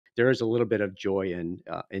there is a little bit of joy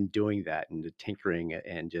in doing that and the tinkering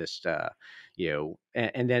and just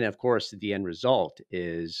and then of course the end result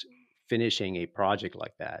is finishing a project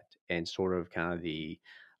like that and sort of kind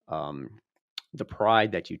of um, the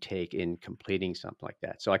pride that you take in completing something like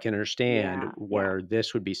that. So I can understand Yeah, yeah, where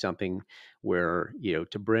this would be something where,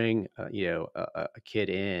 to bring, a kid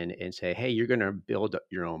in and say, hey, you're going to build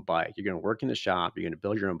your own bike. You're going to work in the shop. You're going to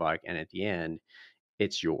build your own bike. And at the end,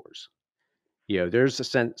 it's yours. There's a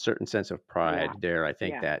certain sense of yeah, pride there. I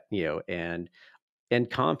think yeah. that, and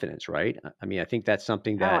confidence, right? I mean, I think that's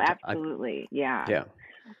something Oh, that absolutely. Yeah. yeah,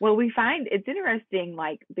 Well, we find it's interesting,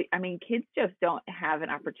 like, I mean, kids just don't have an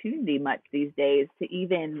opportunity much these days to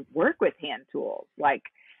even work with hand tools. Like,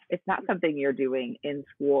 it's not something you're doing in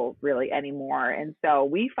school really anymore. And so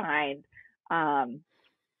we find um,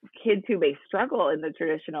 kids who may struggle in the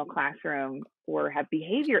traditional classroom or have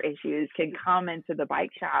behavior issues can come into the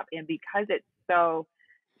bike shop. And because it's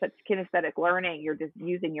such kinesthetic learning, you're just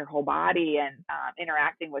using your whole body and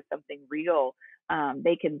interacting with something real.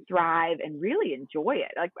 They can thrive and really enjoy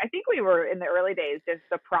it. Like, I think we were in the early days just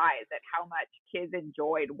surprised at how much kids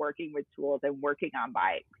enjoyed working with tools and working on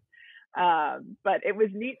bikes. But it was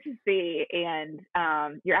neat to see. And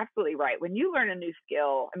you're absolutely right. When you learn a new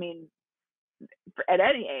skill, I mean, at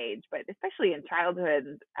any age, but especially in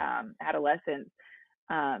childhood, adolescence,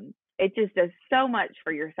 it just does so much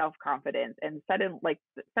for your self confidence. And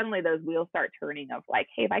suddenly those wheels start turning of like,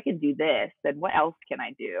 hey, if I can do this, then what else can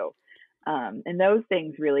I do? And those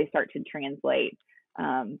things really start to translate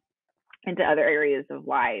um, into other areas of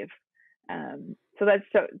life. So that's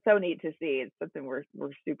so neat to see. It's something we're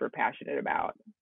super passionate about.